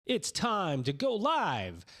It's time to go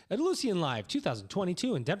live at Lucian Live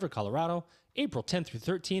 2022 in Denver, Colorado, April 10th through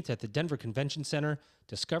 13th at the Denver Convention Center.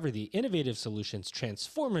 Discover the innovative solutions,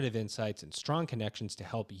 transformative insights, and strong connections to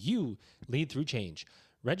help you lead through change.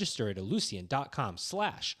 Register at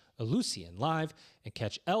Elucian.com/ElucianLive and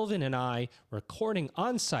catch Elvin and I recording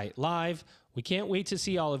on-site live. We can't wait to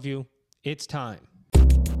see all of you. It's time.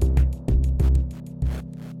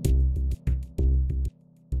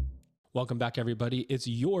 Welcome back, everybody. It's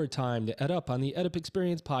your time to ed up on the EdUp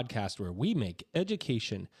Experience podcast, where we make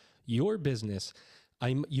education your business.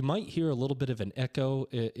 You might hear a little bit of an echo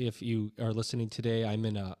if you are listening today. I'm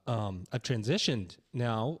in I've transitioned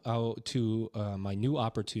now to my new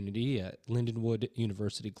opportunity at Lindenwood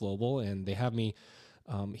University Global, and they have me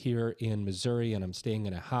here in Missouri, and I'm staying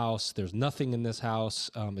in a house. There's nothing in this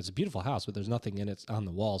house. It's a beautiful house, but there's nothing in it on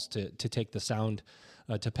the walls to take the sound,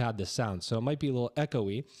 to pad the sound. So it might be a little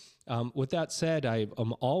echoey. With that said,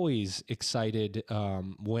 I'm always excited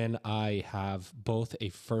when I have both a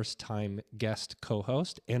first-time guest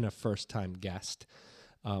co-host and a first-time guest,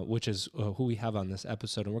 which is who we have on this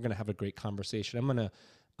episode, and we're going to have a great conversation. I'm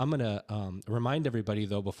gonna remind everybody,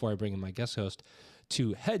 though, before I bring in my guest host,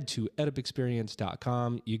 to head to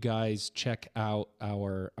edupexperience.com. You guys check out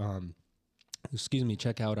our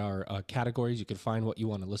categories. You can find what you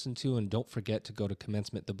want to listen to. And don't forget to go to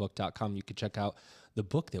commencementthebook.com. You can check out the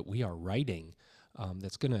book that we are writing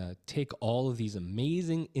that's going to take all of these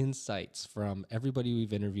amazing insights from everybody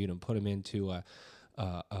we've interviewed and put them into a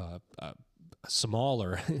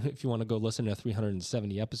smaller, if you want to go listen to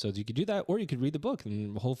 370 episodes, you could do that, or you could read the book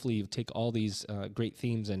and hopefully take all these great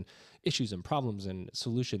themes and issues and problems and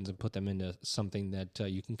solutions and put them into something that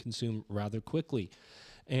you can consume rather quickly.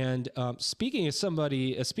 And speaking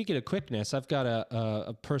of quickness, I've got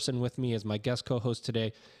a person with me as my guest co-host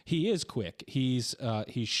today. He is quick. He's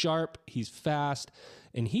sharp. He's fast,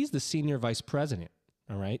 and he's the senior vice president.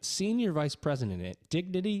 All right, senior vice president at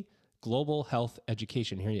Dignity Global Health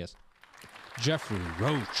Education. Here he is, Jeffrey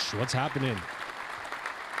Roach. What's happening?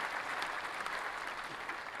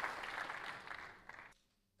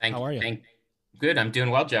 How are you? Good. I'm doing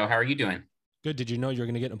well, Joe. How are you doing? Good. Did you know you were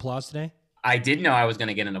going to get an applause today? I did know I was going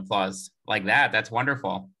to get an applause like that. That's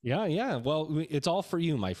wonderful. Yeah. Well, it's all for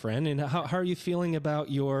you, my friend. And how are you feeling about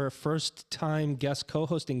your first-time guest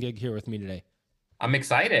co-hosting gig here with me today? I'm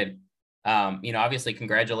excited. Obviously,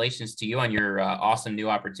 congratulations to you on your awesome new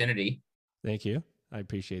opportunity. Thank you. I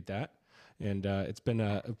appreciate that. And it's been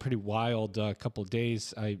a pretty wild couple of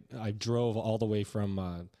days. I drove all the way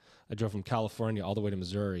from California all the way to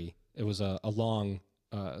Missouri. It was a long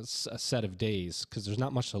a set of days because there's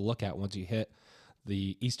not much to look at once you hit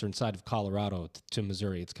the eastern side of Colorado to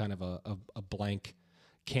Missouri. It's kind of a blank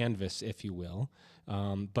canvas, if you will.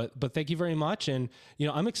 But thank you very much. And,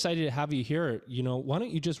 I'm excited to have you here. Why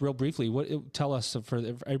don't you just real briefly, tell us for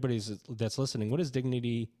everybody that's listening, what is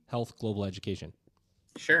Dignity Health Global Education?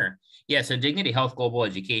 Sure. Yeah. So Dignity Health Global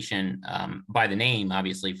Education, by the name,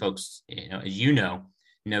 obviously folks, as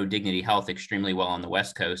know Dignity Health extremely well on the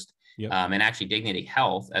West Coast. Yep. And actually Dignity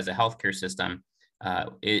Health as a healthcare system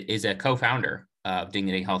is a co-founder of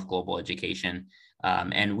Dignity Health Global Education.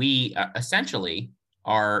 And we essentially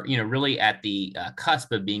are, really at the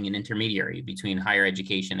cusp of being an intermediary between higher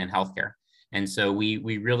education and healthcare. And so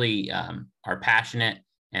we really are passionate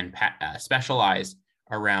and specialized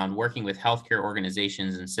around working with healthcare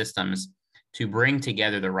organizations and systems to bring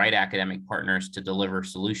together the right academic partners to deliver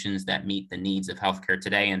solutions that meet the needs of healthcare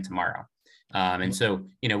today and tomorrow. And so,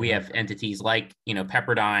 we have entities like,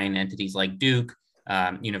 Pepperdine, entities like Duke,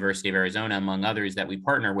 University of Arizona, among others, that we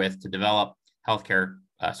partner with to develop healthcare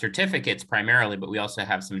certificates primarily, but we also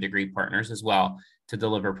have some degree partners as well to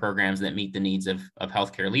deliver programs that meet the needs of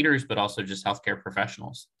healthcare leaders, but also just healthcare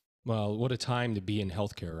professionals. Well, what a time to be in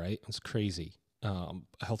healthcare, right? It's crazy.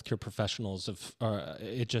 Healthcare professionals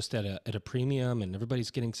it just at a premium, and everybody's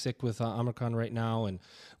getting sick with Omicron right now. And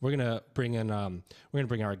we're gonna bring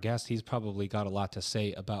our guest. He's probably got a lot to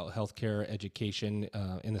say about healthcare education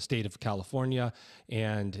in the state of California,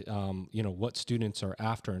 and what students are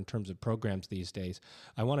after in terms of programs these days.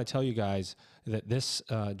 I want to tell you guys that this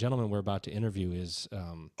gentleman we're about to interview is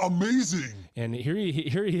amazing. And here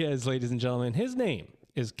he is, ladies and gentlemen. His name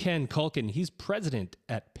is Ken Kuhlken. He's president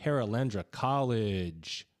at Perelandra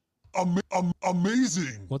College.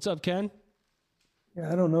 Amazing. What's up, Ken?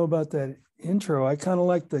 Yeah, I don't know about that intro. I kind of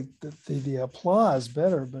like the applause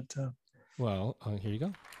better, but well, here you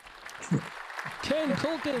go. Ken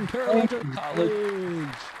Kuhlken, Perelandra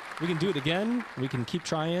College. We can do it again. We can keep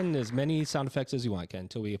trying as many sound effects as you want, Ken,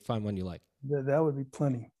 until we find one you like. That would be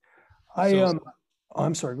plenty.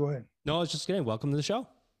 I'm sorry. Go ahead. No, I was just kidding. Welcome to the show.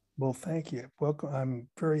 Well, thank you. Welcome. I'm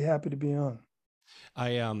very happy to be on.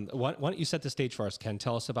 Why don't you set the stage for us, Ken?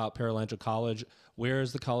 Tell us about Perelandra College. Where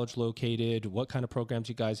is the college located? What kind of programs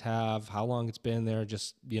you guys have? How long it's been there?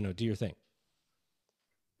 Just, do your thing.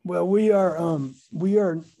 Well, we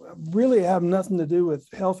are really have nothing to do with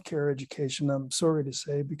healthcare education. I'm sorry to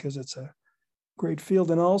say, because it's a great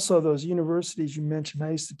field. And also those universities you mentioned,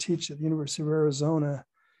 I used to teach at the University of Arizona,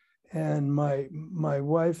 and my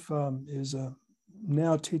wife is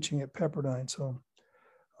now teaching at Pepperdine. So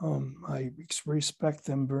I respect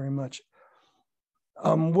them very much.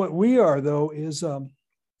 What we are, though, is a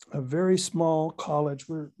very small college.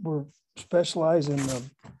 We're specialize in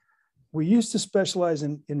we used to specialize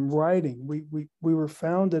in writing. We were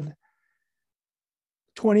founded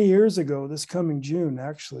 20 years ago, this coming June,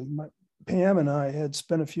 actually. Pam and I had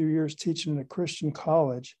spent a few years teaching in a Christian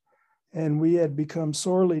college, and we had become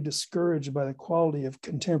sorely discouraged by the quality of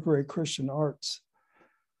contemporary Christian arts,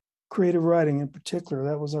 creative writing in particular.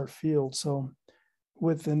 That was our field. So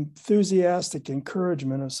with enthusiastic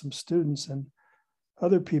encouragement of some students and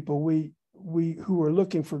other people, we who were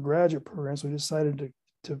looking for graduate programs, we decided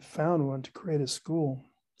to found one, to create a school.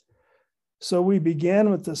 So we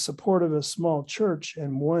began with the support of a small church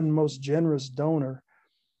and one most generous donor.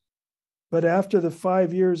 But after the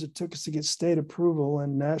 5 years it took us to get state approval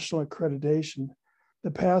and national accreditation,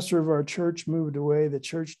 the pastor of our church moved away, the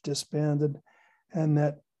church disbanded, and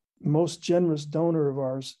that most generous donor of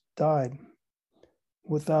ours died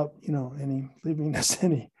without, leaving us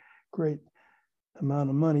any great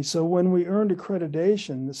amount of money. So when we earned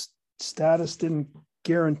accreditation, the status didn't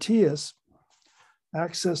guarantee us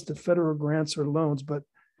access to federal grants or loans, but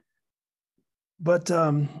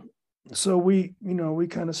so we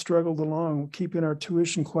kind of struggled along, keeping our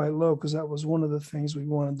tuition quite low, because that was one of the things we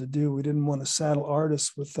wanted to do. We didn't want to saddle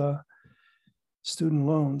artists with student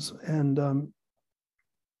loans. And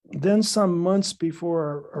then some months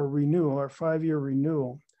before our renewal, our 5-year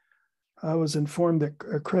renewal, I was informed that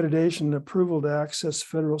accreditation and approval to access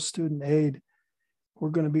federal student aid were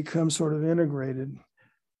going to become sort of integrated,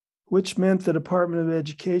 which meant the Department of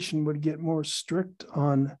Education would get more strict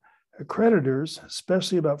on accreditors,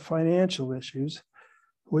 especially about financial issues,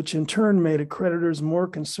 which in turn made accreditors more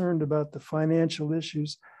concerned about the financial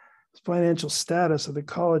status of the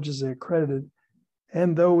colleges they accredited.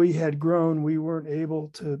 And though we had grown, we weren't able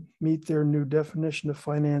to meet their new definition of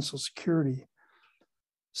financial security.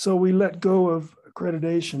 So we let go of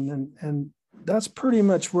accreditation, and that's pretty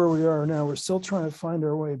much where we are now. We're still trying to find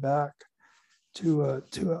our way back to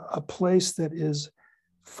a place that is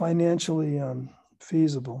financially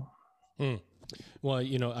feasible. Well,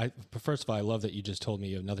 first of all, I love that you just told me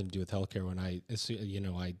you have nothing to do with healthcare. When I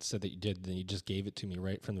said that you did, then you just gave it to me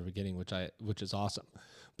right from the beginning, which is awesome.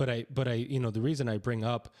 But the reason I bring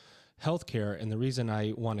up healthcare and the reason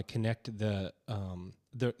I want to connect the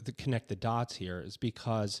dots here is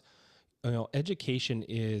because, education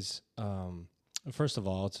is, first of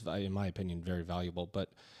all, it's, in my opinion, very valuable, but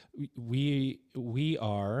we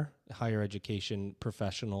are higher education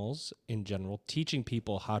professionals in general, teaching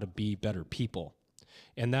people how to be better people.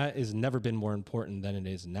 And that has never been more important than it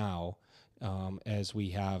is now, as we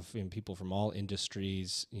have people from all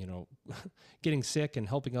industries, getting sick and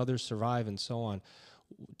helping others survive and so on.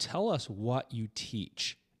 Tell us what you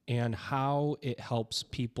teach and how it helps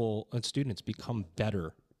people and students become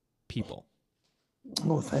better people.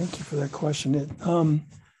 Well, thank you for that question.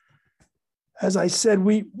 As I said,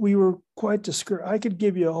 we were quite discouraged. I could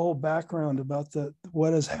give you a whole background about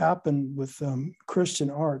what has happened with Christian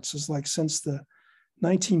arts. It's like since the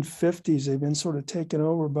 1950s, they've been sort of taken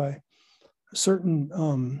over by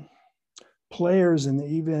certain players in the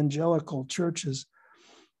evangelical churches,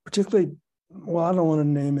 particularly. Well, I don't want to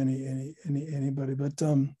name anybody, but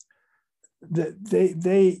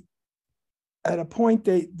they at a point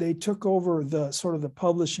they took over the sort of the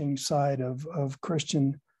publishing side of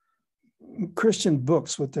Christian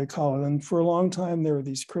books, what they call it. And for a long time, there were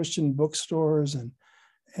these Christian bookstores,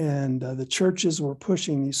 and the churches were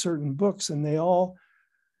pushing these certain books, and they all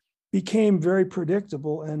became very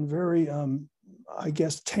predictable and very, I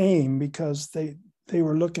guess, tame, because they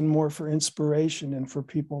were looking more for inspiration and for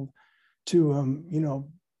people to,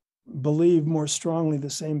 believe more strongly the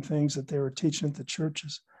same things that they were teaching at the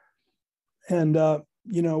churches. And,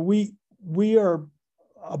 we are,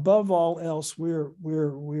 above all else,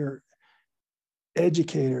 we're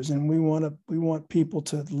educators, and we want people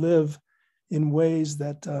to live in ways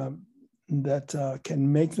that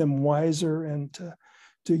can make them wiser, and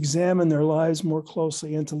to examine their lives more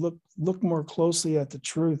closely, and to look more closely at the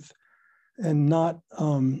truth, and not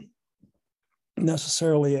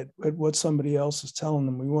necessarily at what somebody else is telling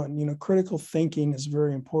them. We want, critical thinking is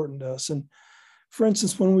very important to us. And for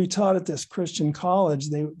instance, when we taught at this Christian college,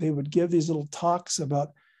 they would give these little talks about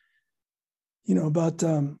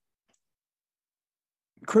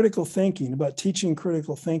critical thinking, about teaching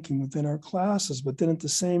critical thinking within our classes. But then at the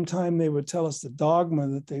same time, they would tell us the dogma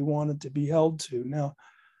that they wanted to be held to. Now,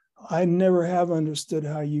 I never have understood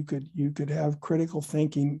how you could have critical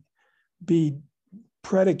thinking be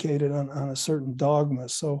predicated on a certain dogma.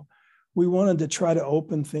 So we wanted to try to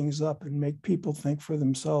open things up and make people think for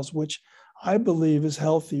themselves, which I believe is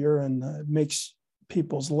healthier and makes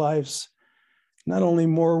people's lives not only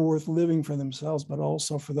more worth living for themselves, but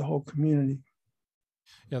also for the whole community.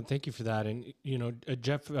 Yeah, thank you for that. And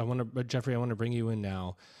Jeffrey, I want to bring you in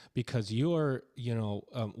now because you're,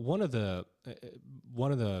 one of the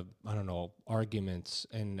I don't know, arguments,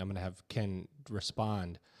 and I'm going to have Ken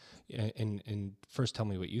respond, and first tell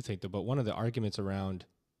me what you think. But one of the arguments around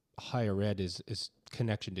higher ed is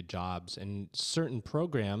connection to jobs, and certain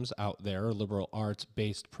programs out there, liberal arts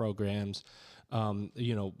based programs,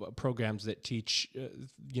 programs that teach,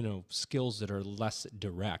 skills that are less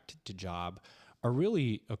direct to job, are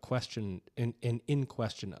really a question in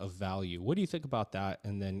question of value. What do you think about that?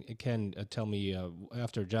 And then Ken, tell me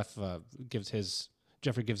after Jeffrey gives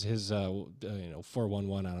his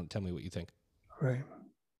 411 on. Tell me what you think. Right.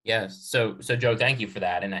 Yes. So Joe, thank you for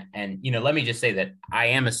that. And let me just say that I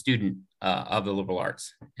am a student of the liberal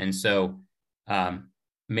arts, and so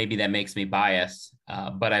maybe that makes me biased.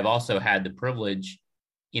 But I've also had the privilege,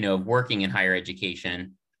 of working in higher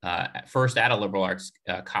education. First at a liberal arts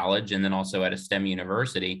college, and then also at a STEM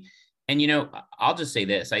university. And, I'll just say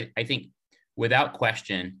this, I think without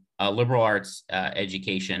question, liberal arts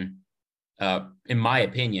education, in my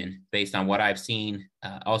opinion, based on what I've seen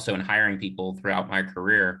also in hiring people throughout my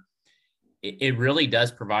career, it really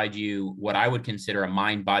does provide you what I would consider a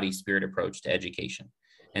mind, body, spirit approach to education.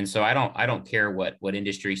 And so I don't care what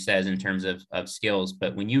industry says in terms of skills,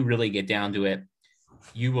 but when you really get down to it,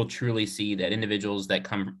 you will truly see that individuals that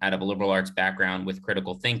come out of a liberal arts background with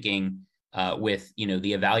critical thinking, with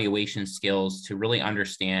the evaluation skills to really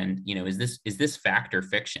understand, is this fact or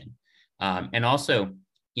fiction, and also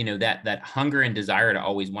that hunger and desire to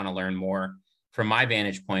always want to learn more. From my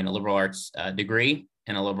vantage point, a liberal arts degree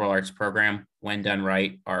and a liberal arts program, when done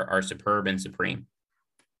right, are superb and supreme.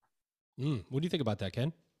 What do you think about that,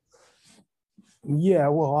 Ken? Yeah,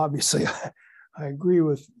 well, obviously, I agree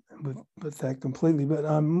with that completely. But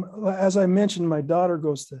as I mentioned, my daughter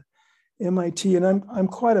goes to MIT, and I'm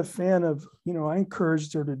quite a fan of, I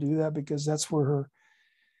encouraged her to do that because that's where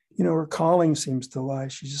her calling seems to lie.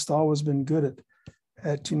 She's just always been good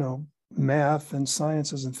at math and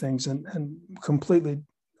sciences and things, and completely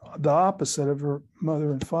the opposite of her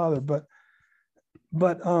mother and father. But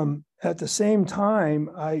at the same time,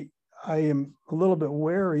 I am a little bit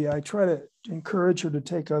wary. I try to encourage her to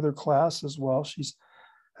take other classes while she's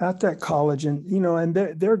at that college, and and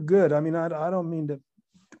they're good. I mean, I don't mean to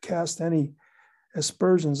cast any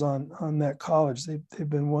aspersions on that college. They've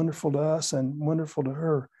been wonderful to us and wonderful to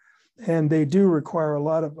her, and they do require a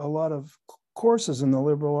lot of courses in the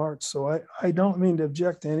liberal arts. So I don't mean to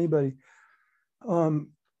object to anybody,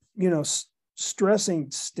 stressing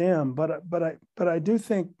STEM, but I do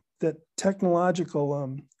think that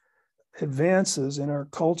technological advances in our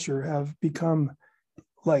culture have become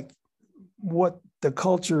like what the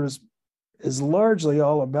culture is largely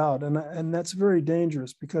all about, and that's very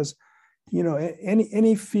dangerous because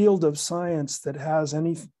any field of science that has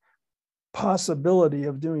any possibility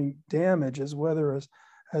of doing damage as well as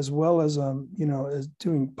as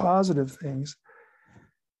doing positive things,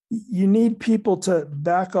 you need people to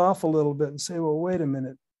back off a little bit and say, well, wait a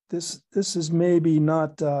minute, this is maybe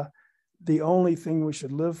not the only thing we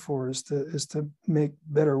should live for is to make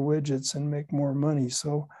better widgets and make more money.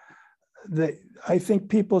 So I think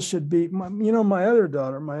people should be, my other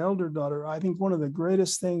daughter, my elder daughter, I think one of the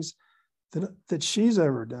greatest things that she's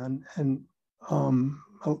ever done, and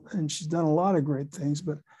she's done a lot of great things,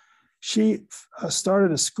 but she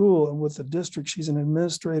started a school with the district. She's an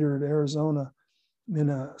administrator at Arizona in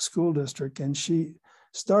a school district, and she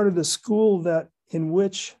started a school in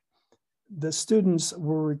which the students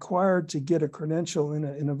were required to get a credential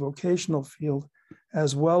in a vocational field,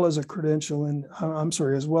 as well as a credential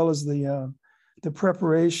as well as the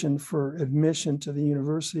preparation for admission to the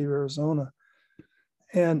University of Arizona.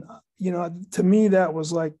 And to me, that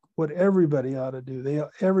was like what everybody ought to do.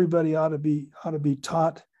 Everybody ought to be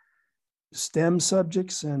taught STEM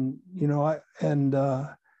subjects and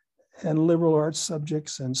liberal arts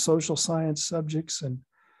subjects and social science subjects, and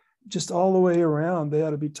just all the way around. They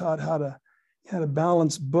ought to be taught how to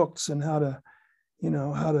balance books and how to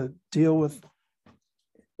how to deal with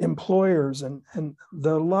employers and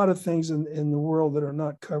there are a lot of things in the world that are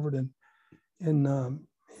not covered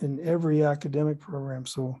in every academic program.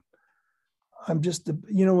 So I'm just,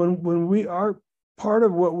 when we are part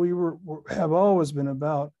of what we have always been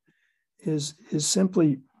about is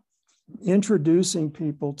simply introducing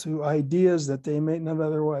people to ideas that they may not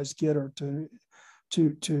otherwise get, or to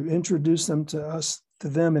introduce them to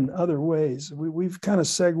them in other ways. We've kind of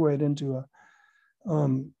segued into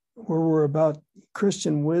where we're about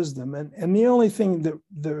Christian wisdom, and the only thing that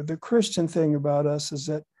the Christian thing about us is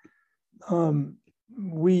that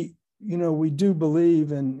we do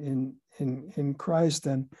believe in Christ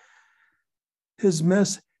and his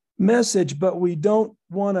message, but we don't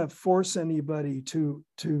want to force anybody to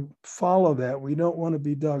follow that. We don't want to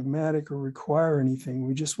be dogmatic or require anything.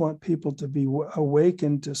 We just want people to be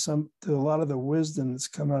awakened to a lot of the wisdom that's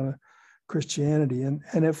come out of Christianity. And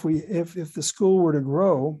if the school were to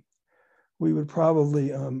grow, we would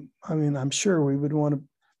probably, I'm sure we would want to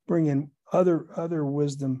bring in other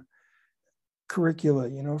wisdom curricula,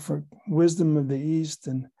 for wisdom of the East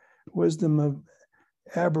and wisdom of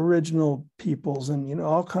Aboriginal peoples, and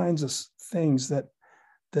all kinds of things that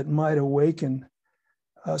might awaken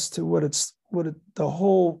us to the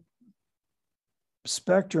whole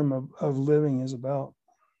spectrum of living is about.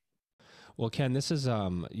 Well, Ken, this is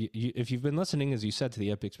if you've been listening, as you said, to the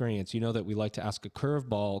Ep Experience, you know that we like to ask a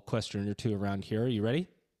curveball question or two around here. Are you ready?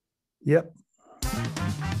 Yep.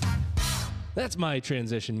 That's my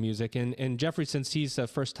transition music. And Jeffrey, since he's a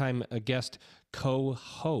first-time guest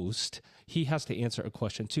co-host, he has to answer a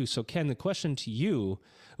question too. So Ken, the question to you,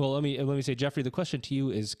 well, let me say, Jeffrey, the question to you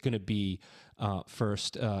is going to be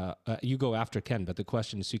first, you go after Ken, but the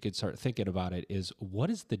question, so you could start thinking about it, is what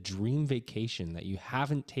is the dream vacation that you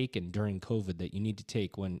haven't taken during COVID that you need to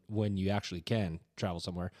take when you actually can travel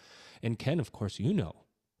somewhere? And Ken, of course, we're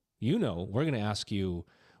going to ask you,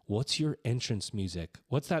 what's your entrance music?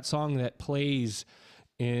 What's that song that plays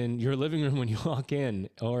in your living room when you walk in,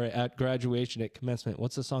 or at graduation, at commencement?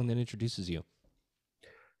 What's the song that introduces you?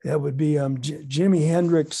 That would be Jimi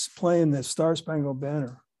Hendrix playing the Star Spangled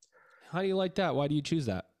Banner. How do you like that? Why do you choose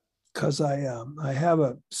that? Because I have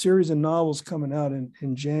a series of novels coming out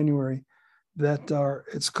in January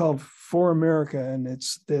it's called For America, and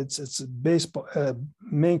it's a baseball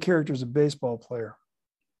main character is a baseball player.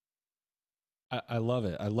 I love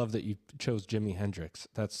it. I love that you chose Jimi Hendrix.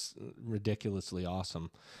 That's ridiculously awesome.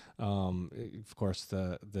 Of course,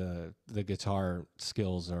 the guitar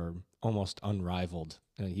skills are almost unrivaled.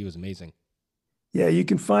 He was amazing. Yeah, you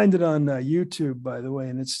can find it on YouTube, by the way,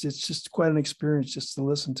 and it's just quite an experience just to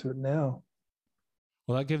listen to it now.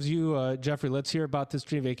 Well, that gives you, Jeffrey, let's hear about this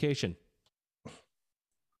dream vacation.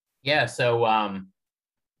 Yeah, so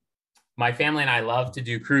my family and I love to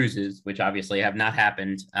do cruises, which obviously have not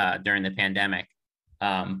happened during the pandemic.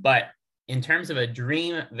 But in terms of a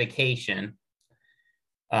dream vacation,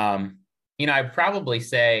 I'd probably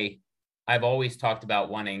say I've always talked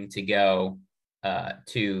about wanting to go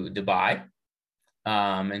to Dubai.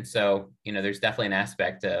 And so, there's definitely an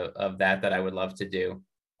aspect of that I would love to do.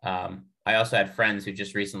 I also had friends who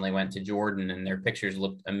just recently went to Jordan and their pictures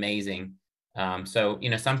looked amazing. So,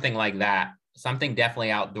 something like that, something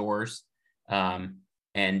definitely outdoors, and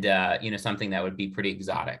something that would be pretty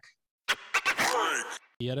exotic.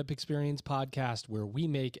 The EdUp Experience podcast, where we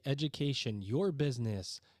make education your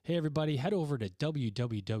business. Hey, everybody, head over to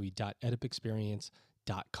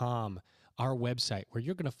www.edupexperience.com, our website, where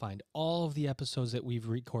you're going to find all of the episodes that we've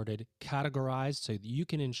recorded categorized so that you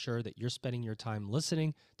can ensure that you're spending your time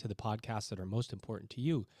listening to the podcasts that are most important to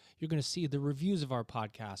you. You're going to see the reviews of our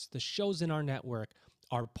podcasts, the shows in our network,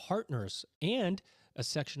 our partners, and a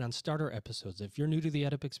section on starter episodes. If you're new to the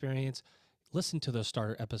EdUp Experience, listen to those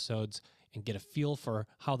starter episodes and get a feel for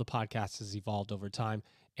how the podcast has evolved over time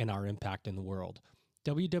and our impact in the world.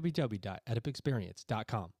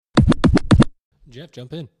 www.edupexperience.com. Jeff,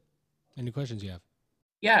 jump in. Any questions you have?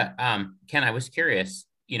 Yeah, Ken, I was curious.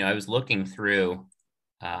 I was looking through,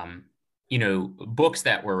 books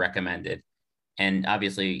that were recommended, and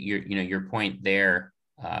obviously your point there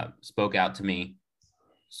spoke out to me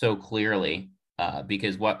so clearly.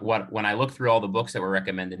 Because when I looked through all the books that were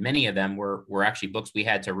recommended, many of them were actually books we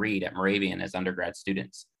had to read at Moravian as undergrad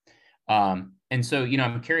students. And so,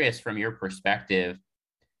 I'm curious from your perspective,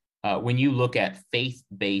 when you look at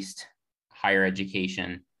faith-based higher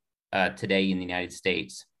education today in the United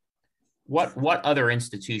States, what other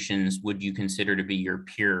institutions would you consider to be your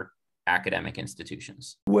peer academic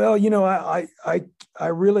institutions? Well, I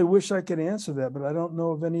really wish I could answer that, but I don't know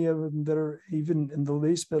of any of them that are even in the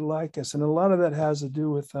least bit like us. And a lot of that has to do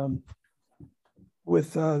with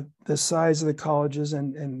with the size of the colleges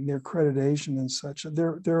and their accreditation and such. We've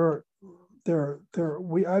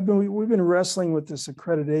been wrestling with this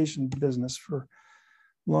accreditation business for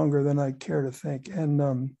longer than I care to think.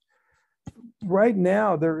 And right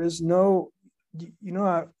now there is no,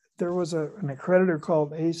 there was an accreditor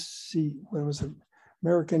called what was it?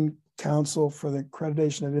 American Council for the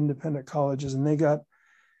Accreditation of Independent Colleges, and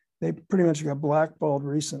they pretty much got blackballed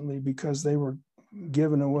recently because they were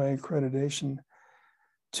giving away accreditation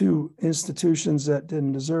to institutions that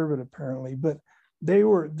didn't deserve it, apparently. But they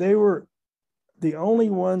were the only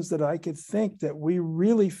ones that I could think that we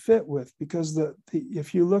really fit with, because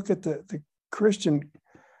if you look at the Christian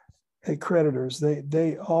accreditors,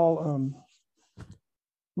 they all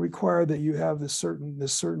require that you have this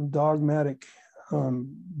certain dogmatic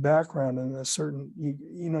background and a certain,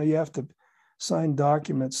 you have to sign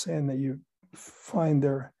documents saying that you find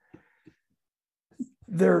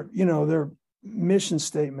their mission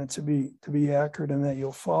statement to be accurate and that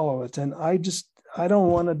you'll follow it. And I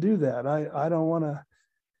don't want to do that. I don't want to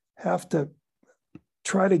have to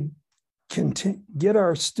try to get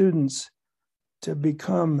our students to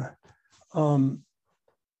become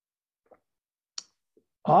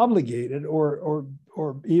obligated or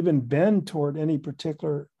even bend toward any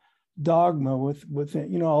particular dogma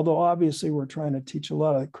within, although obviously we're trying to teach a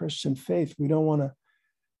lot of Christian faith. We don't want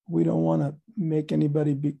to make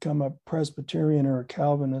anybody become a Presbyterian or a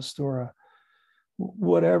Calvinist or a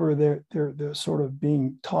whatever they're sort of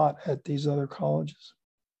being taught at these other colleges.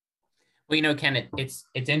 Well, Ken, it's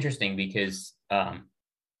interesting because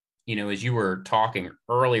as you were talking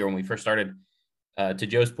earlier when we first started, to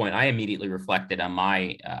Joe's point, I immediately reflected on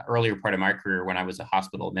my earlier part of my career when I was a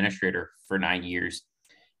hospital administrator for 9 years.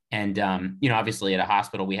 And, obviously at a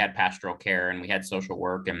hospital, we had pastoral care and we had social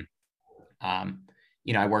work. And,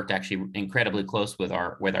 I worked actually incredibly close with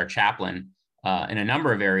our chaplain in a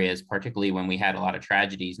number of areas, particularly when we had a lot of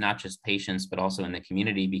tragedies, not just patients, but also in the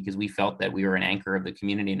community, because we felt that we were an anchor of the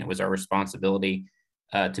community and it was our responsibility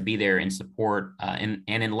to be there in support and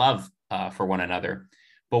in love for one another.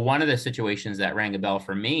 But one of the situations that rang a bell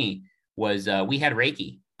for me was we had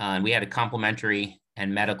Reiki and we had a complementary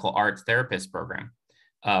and medical arts therapist program,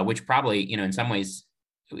 which probably, in some ways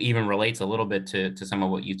even relates a little bit to some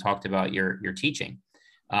of what you talked about your teaching.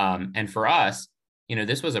 And for us,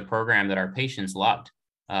 this was a program that our patients loved.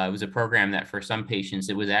 It was a program that for some patients,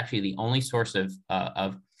 it was actually the only source of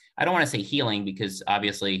I don't want to say healing, because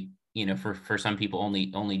obviously, for some people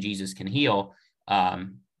only Jesus can heal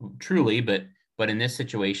truly, but in this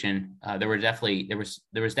situation, there was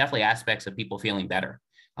definitely aspects of people feeling better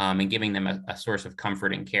and giving them a source of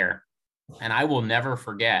comfort and care. And I will never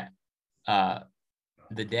forget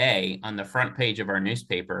the day on the front page of our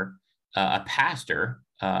newspaper, a pastor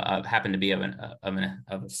happened to be of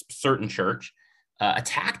a certain church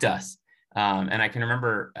attacked us. And I can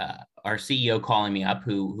remember our CEO calling me up,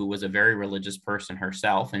 who was a very religious person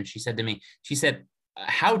herself. And she said to me,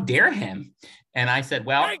 "How dare him?" And I said,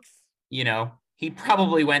 "Well, thanks. He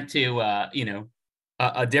probably went to,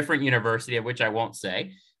 a different university, of which I won't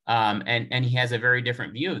say. And he has a very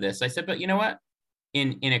different view of this." I said, "But you know what?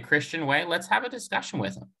 In a Christian way, let's have a discussion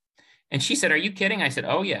with him." And she said, "Are you kidding?" I said,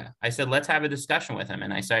 "Oh yeah." I said, "Let's have a discussion with him."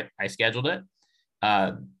 And I scheduled it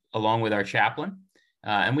along with our chaplain.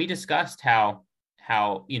 And we discussed how,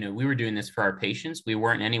 we were doing this for our patients. We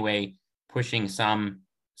weren't in any way pushing some,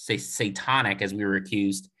 say, satanic, as we were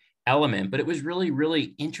accused, element, but it was really,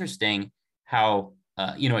 really interesting how,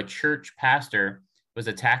 a church pastor was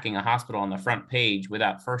attacking a hospital on the front page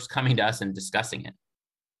without first coming to us and discussing it.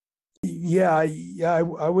 Yeah.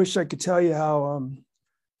 I wish I could tell you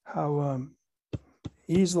how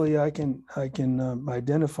easily I can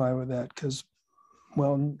identify with that, because,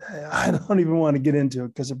 well, I don't even want to get into it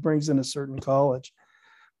because it brings in a certain college.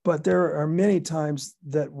 But there are many times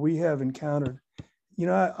that we have encountered,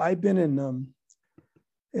 I've been in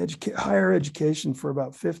higher education for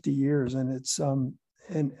about 50 years, and it's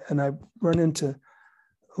and I've run into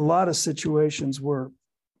a lot of situations where,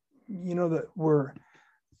 where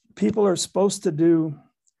people are supposed to do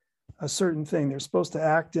a certain thing. They're supposed to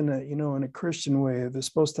act in a Christian way. They're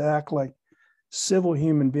supposed to act like civil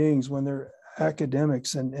human beings when they're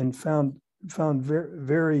academics, and found very,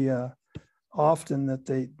 very often that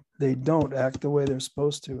they don't act the way they're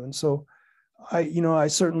supposed to. And so I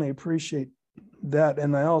certainly appreciate that.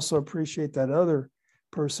 And I also appreciate that other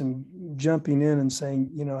person jumping in and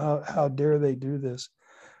saying, how dare they do this?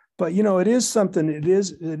 But, it is something, it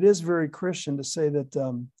is very Christian to say that,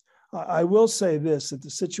 I will say this, that the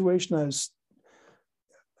situation I was,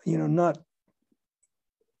 not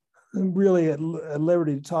really at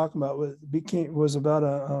liberty to talk about was about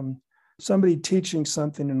somebody teaching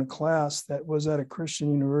something in a class that was at a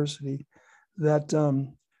Christian university that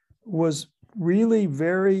was really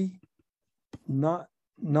very not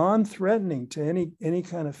non-threatening to any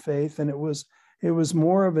kind of faith, and it was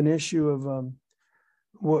more of an issue of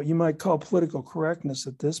what you might call political correctness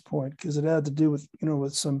at this point, because it had to do with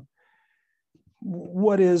with some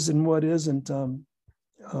what is and what isn't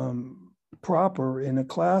proper in a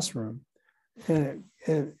classroom, and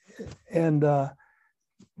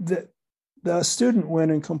the student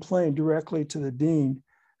went and complained directly to the dean,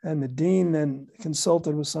 and the dean then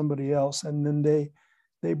consulted with somebody else, and then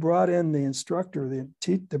they brought in the instructor,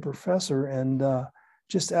 the professor, and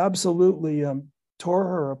just absolutely tore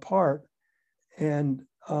her apart and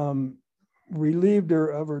relieved her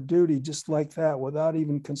of her duty just like that, without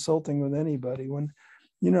even consulting with anybody. When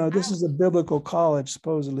this is a biblical college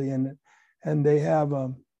supposedly, and they have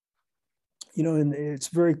and it's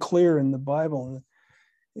very clear in the Bible,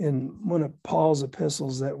 in one of Paul's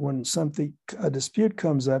epistles, that when a dispute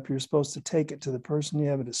comes up, you're supposed to take it to the person you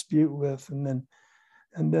have a dispute with, and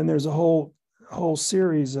then there's a whole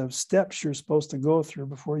series of steps you're supposed to go through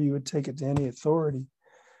before you would take it to any authority.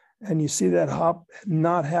 And you see that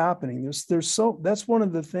not happening. That's one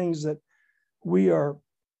of the things that we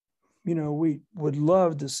would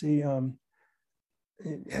love to see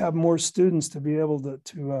have more students to be able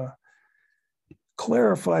to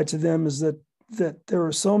clarify to them, is that there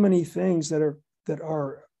are so many things that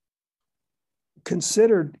are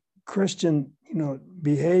considered Christian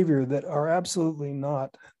behavior that are absolutely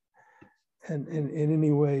not and in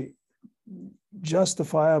any way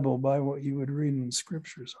justifiable by what you would read in the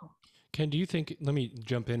scriptures. Ken, do you think, let me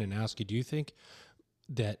jump in and ask you, do you think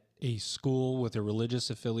that a school with a religious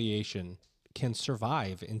affiliation can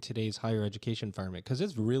survive in today's higher education environment? Because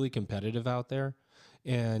it's really competitive out there.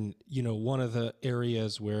 And, one of the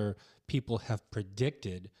areas where people have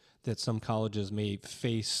predicted that some colleges may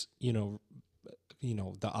face, the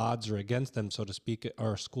odds are against them, so to speak,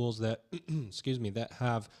 are schools that, that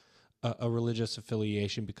have a religious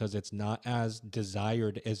affiliation, because it's not as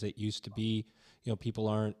desired as it used to be. People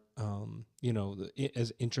aren't,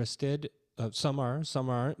 as interested. Some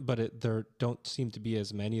aren't, but there don't seem to be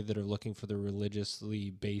as many that are looking for the religiously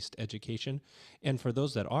based education. And for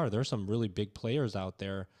those that are, there are some really big players out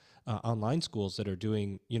there, online schools that are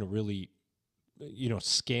doing, really,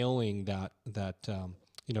 scaling that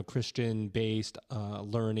Christian based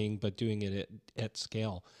learning, but doing it at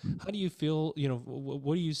scale. How do you feel,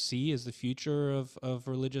 what do you see as the future of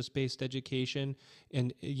religious based education?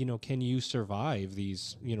 And, can you survive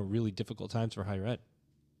these, really difficult times for higher ed?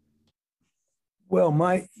 Well,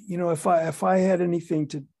 if I had anything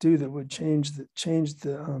to do that would change the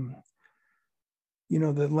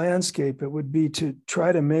the landscape, it would be to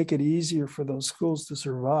try to make it easier for those schools to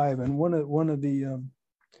survive. And one of the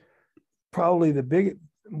probably the big,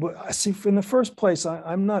 I see, in the first place,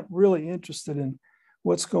 I'm not really interested in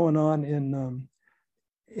what's going on in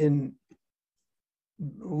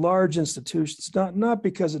large institutions, not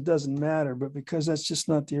because it doesn't matter, but because that's just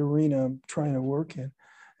not the arena I'm trying to work in.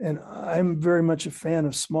 And I'm very much a fan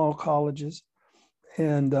of small colleges,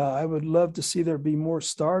 and I would love to see there be more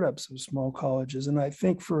startups of small colleges. And I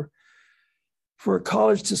think for a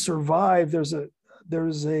college to survive, there's a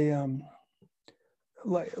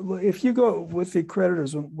like, if you go with the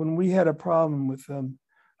accreditors, when we had a problem with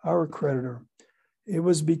our accreditor, it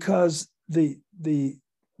was because the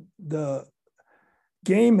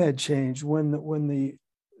game had changed when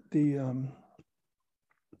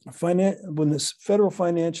this federal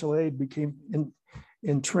financial aid became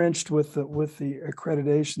entrenched with the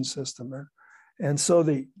accreditation system, and so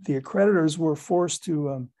the accreditors were forced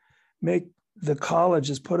to make the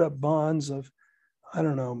colleges put up bonds of, I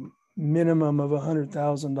don't know, minimum of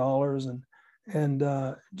 $100,000, and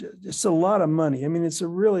it's a lot of money. I mean, it's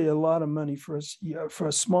really a lot of money for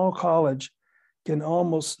a small college, can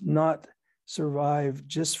almost not survive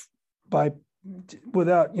just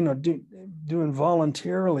without doing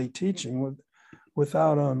voluntarily teaching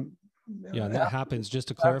without and that happens, just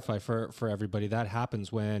to clarify for everybody, that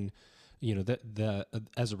happens when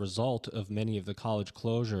as a result of many of the college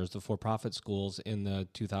closures, the for-profit schools in the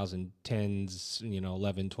 2010s,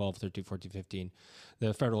 11, 12, 13, 14, 15,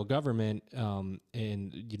 the federal government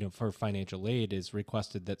for financial aid is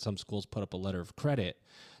requested that some schools put up a letter of credit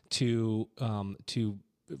to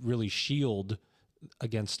really shield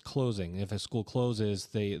against closing. If a school closes,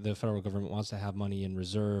 the federal government wants to have money in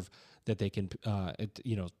reserve that they can,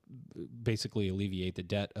 basically alleviate the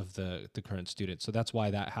debt of the current student. So that's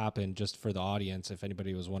why that happened, just for the audience, if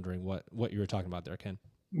anybody was wondering what you were talking about there, Ken.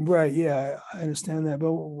 Right. Yeah, I understand that.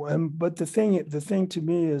 But the thing to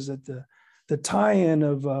me is that the tie-in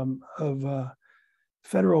of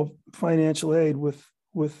federal financial aid with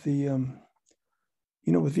the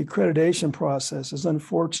with the accreditation process is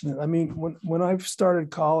unfortunate. I mean, when I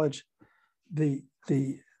started college, it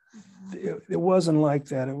wasn't like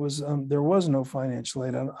that. It was there was no financial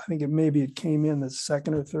aid. I think it came in the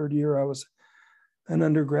second or third year I was an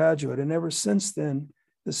undergraduate, and ever since then,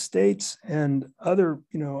 the states and other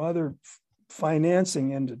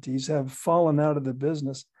financing entities have fallen out of the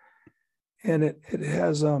business, and it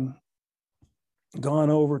has gone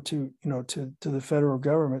over to the federal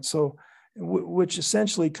government. So, which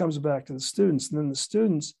essentially comes back to the students, and then the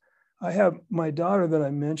students. I have my daughter that I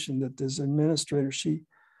mentioned that is administrator.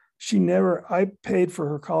 I paid for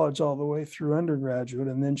her college all the way through undergraduate,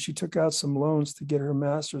 and then she took out some loans to get her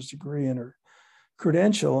master's degree and her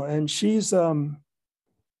credential. And she's,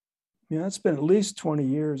 it's been at least 20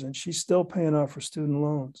 years, and she's still paying off her student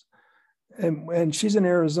loans. And she's in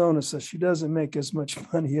Arizona, so she doesn't make as much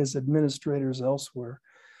money as administrators elsewhere.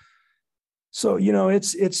 So,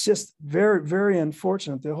 it's just very, very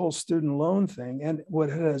unfortunate, the whole student loan thing. And what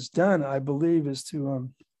it has done, I believe, is to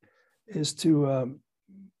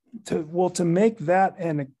make that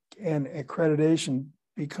and accreditation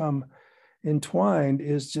become entwined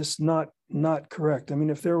is just not correct. I mean,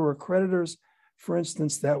 if there were accreditors, for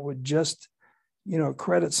instance, that would just,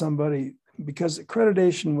 credit somebody, because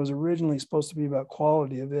accreditation was originally supposed to be about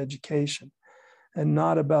quality of education and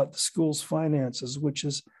not about the school's finances, which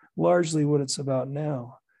is largely what it's about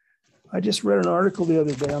now. I just read an article the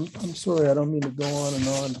other day. I'm sorry, I don't mean to go on and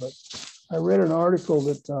on, but I read an article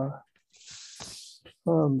that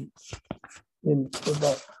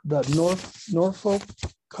about Norfolk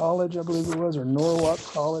College, I believe it was, or Norwalk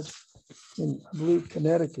College in, I believe,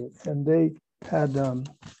 Connecticut, and they had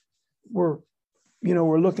we're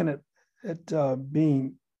looking at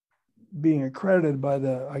being accredited by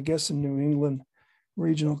the, I guess, in New England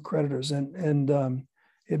regional creditors, and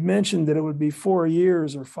it mentioned that it would be 4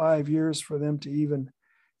 years or 5 years for them to even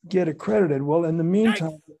get accredited. Well, in the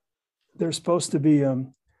meantime, they're supposed to be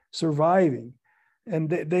surviving, and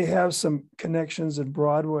they have some connections at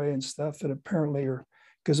Broadway and stuff that apparently are,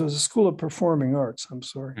 because it was a school of performing arts. I'm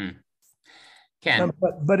sorry. Ken.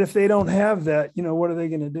 But if they don't have that, what are they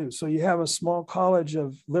going to do? So you have a small college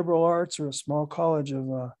of liberal arts or a small college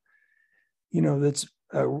of, that's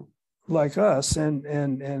like us,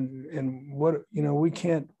 and what, we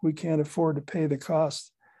can't afford to pay the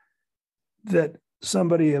cost that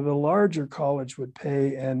somebody of a larger college would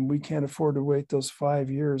pay, and we can't afford to wait those 5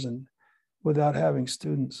 years and without having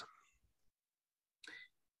students.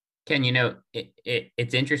 Ken,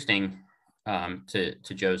 it's interesting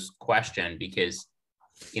to Joe's question, because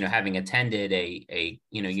having attended a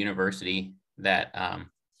university that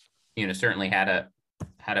certainly had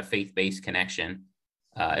a faith-based connection,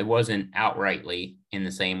 it wasn't outrightly in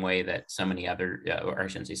the same way that so many other, or I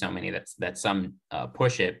shouldn't say so many, that some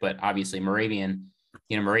push it, but obviously Moravian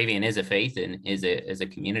is a faith and is a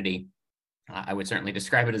community. I would certainly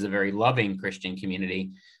describe it as a very loving Christian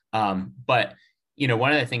community. But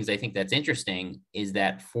one of the things I think that's interesting is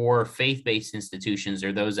that for faith-based institutions,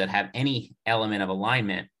 or those that have any element of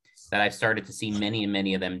alignment, that I've started to see many and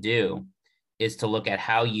many of them do, is to look at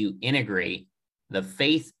how you integrate the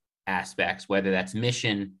faith aspects, whether that's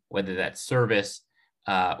mission, whether that's service,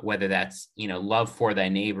 whether that's, love for thy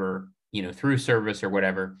neighbor, through service or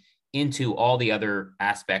whatever, into all the other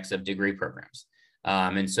aspects of degree programs.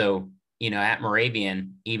 And so, at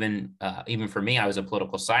Moravian, even for me, I was a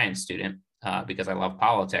political science student because I love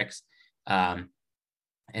politics. And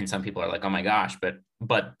some people are like, oh my gosh,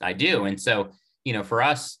 but I do. And so, for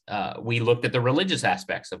us, we looked at the religious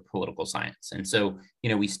aspects of political science. And so,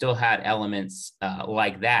 we still had elements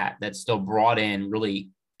like that still brought in really,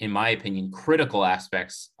 in my opinion, critical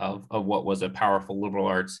aspects of what was a powerful liberal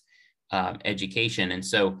arts education. And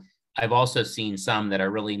so I've also seen some that are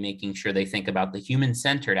really making sure they think about the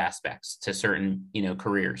human-centered aspects to certain,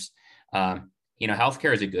 careers.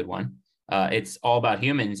 Healthcare is a good one. It's all about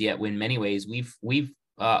humans, yet in many ways we've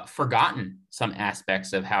forgotten some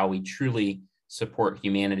aspects of how we truly support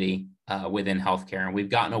humanity within healthcare, and we've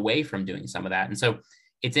gotten away from doing some of that. And so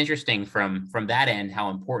it's interesting from that end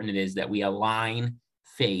how important it is that we align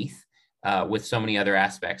faith with so many other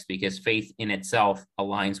aspects, because faith in itself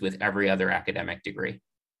aligns with every other academic degree.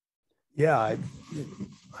 Yeah, I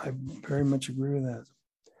very much agree with that.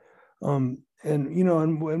 And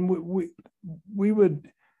we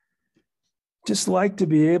would just like to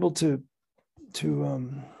be able to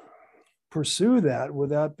pursue that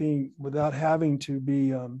without having to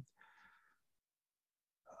be,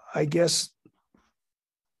 I guess,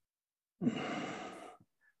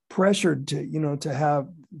 pressured to have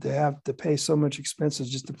to have to pay so much expenses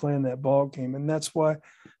just to play in that ball game. And that's why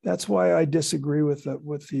I disagree with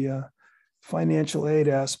the financial aid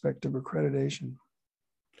aspect of accreditation,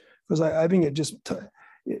 because I think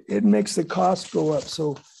it makes the cost go up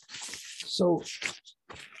so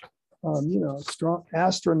strong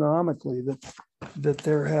astronomically that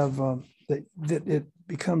it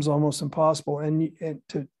becomes almost impossible and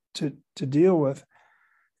to deal with,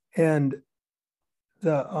 and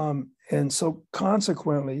so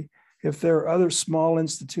consequently, if there are other small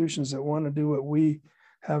institutions that want to do what we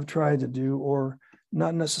have tried to do, or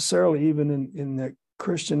not necessarily even in the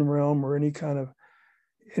Christian realm or any kind of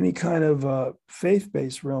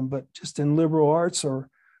faith-based realm, but just in liberal arts or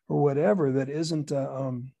whatever, that isn't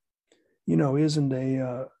a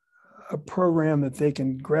program that they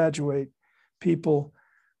can graduate people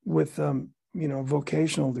with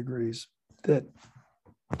vocational degrees. That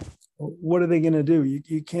what are they going to do?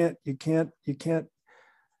 You can't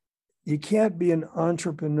be an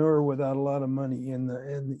entrepreneur without a lot of money in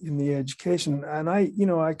the education. And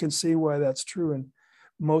I can see why that's true in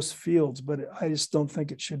most fields, but I just don't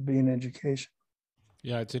think it should be in education.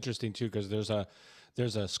 Yeah, it's interesting too, because there's a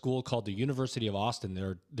school called the University of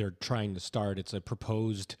Austin. They're trying to start. It's a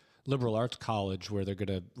proposed liberal arts college where they're going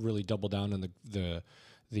to really double down on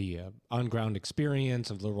the on-ground experience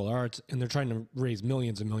of liberal arts, and they're trying to raise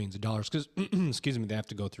millions and millions of dollars because, excuse me, they have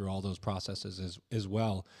to go through all those processes as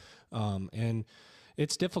well, and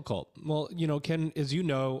it's difficult. Well, Ken, as you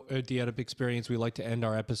know, at the EdUp Experience, we like to end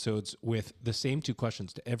our episodes with the same two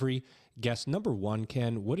questions to every guest. Number one,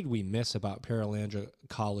 Ken, what did we miss about Perelandra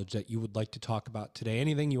College that you would like to talk about today?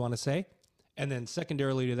 Anything you want to say? And then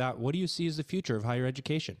secondarily to that, what do you see as the future of higher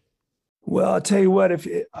education? Well, I'll tell you what,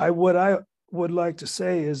 what I would like to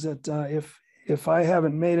say is that if I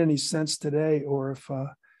haven't made any sense today, or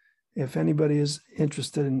if anybody is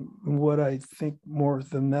interested in what I think more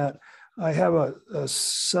than that, I have a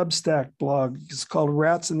Substack blog. It's called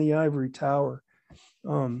Rats in the Ivory Tower.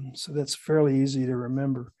 So that's fairly easy to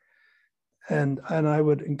remember. And I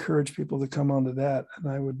would encourage people to come onto that,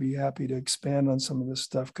 and I would be happy to expand on some of this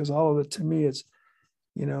stuff, because all of it to me is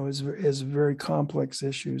very complex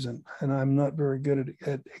issues, and I'm not very good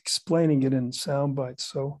at explaining it in sound bites.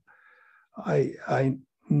 So I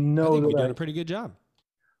know you're doing a pretty good job.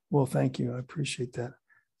 Well, thank you. I appreciate that.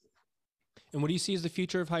 And what do you see as the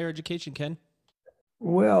future of higher education, Ken?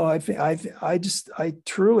 Well, I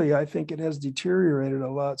truly think it has deteriorated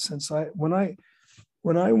a lot since when I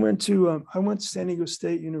went to San Diego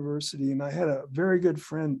State University, and I had a very good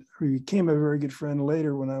friend who became a very good friend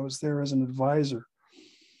later when I was there as an advisor.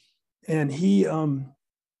 And he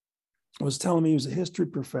was telling me, he was a history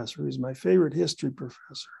professor. He was my favorite history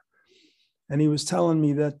professor. And he was telling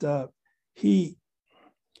me that he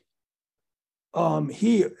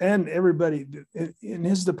and everybody in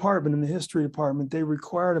his department, in the history department, they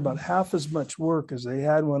required about half as much work as they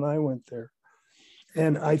had when I went there.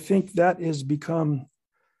 And I think that has become,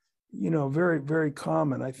 very, very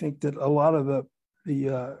common. I think that a lot of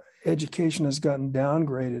the education has gotten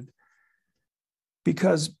downgraded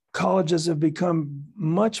because colleges have become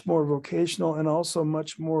much more vocational and also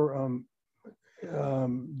much more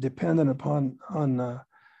dependent upon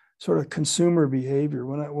sort of consumer behavior.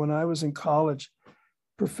 When I was in college,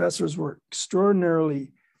 professors were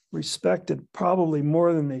extraordinarily respected, probably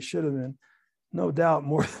more than they should have been, no doubt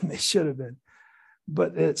more than they should have been.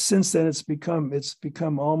 But since then, it's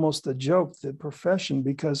become almost a joke, the profession,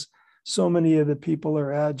 because so many of the people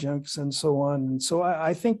are adjuncts and so on. And so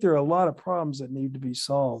I think there are a lot of problems that need to be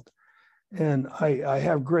solved. And I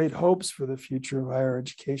have great hopes for the future of higher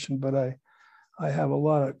education, but I have a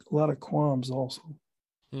lot of qualms also.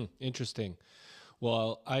 Interesting.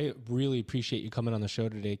 Well, I really appreciate you coming on the show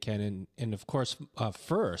today, Ken. And of course,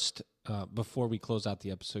 first, before we close out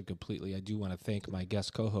the episode completely, I do want to thank my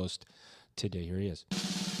guest co-host today. Here he is.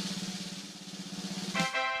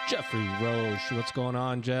 Jeffrey Roche. What's going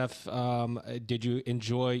on, Jeff? Did you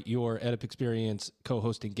enjoy your EdUp Experience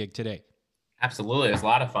co-hosting gig today? Absolutely. It was a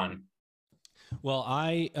lot of fun. Well,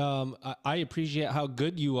 I appreciate how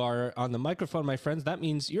good you are on the microphone, my friends. That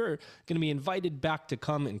means you're going to be invited back to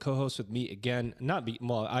come and co-host with me again.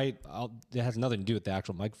 It has nothing to do with the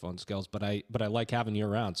actual microphone skills, but I like having you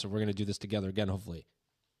around. So we're going to do this together again, hopefully.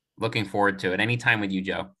 Looking forward to it. Anytime with you,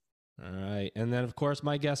 Joe. All right. And then, of course,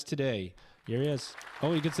 my guest today. Here he is.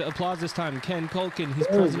 Oh, he gets the applause this time. Ken Kuhlken. He's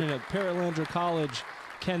president of Perelandra College.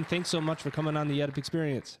 Ken, thanks so much for coming on the EdUp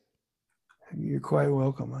Experience. You're quite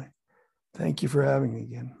welcome. Thank you for having me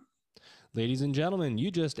again. Ladies and gentlemen, you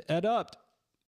just EdUp'd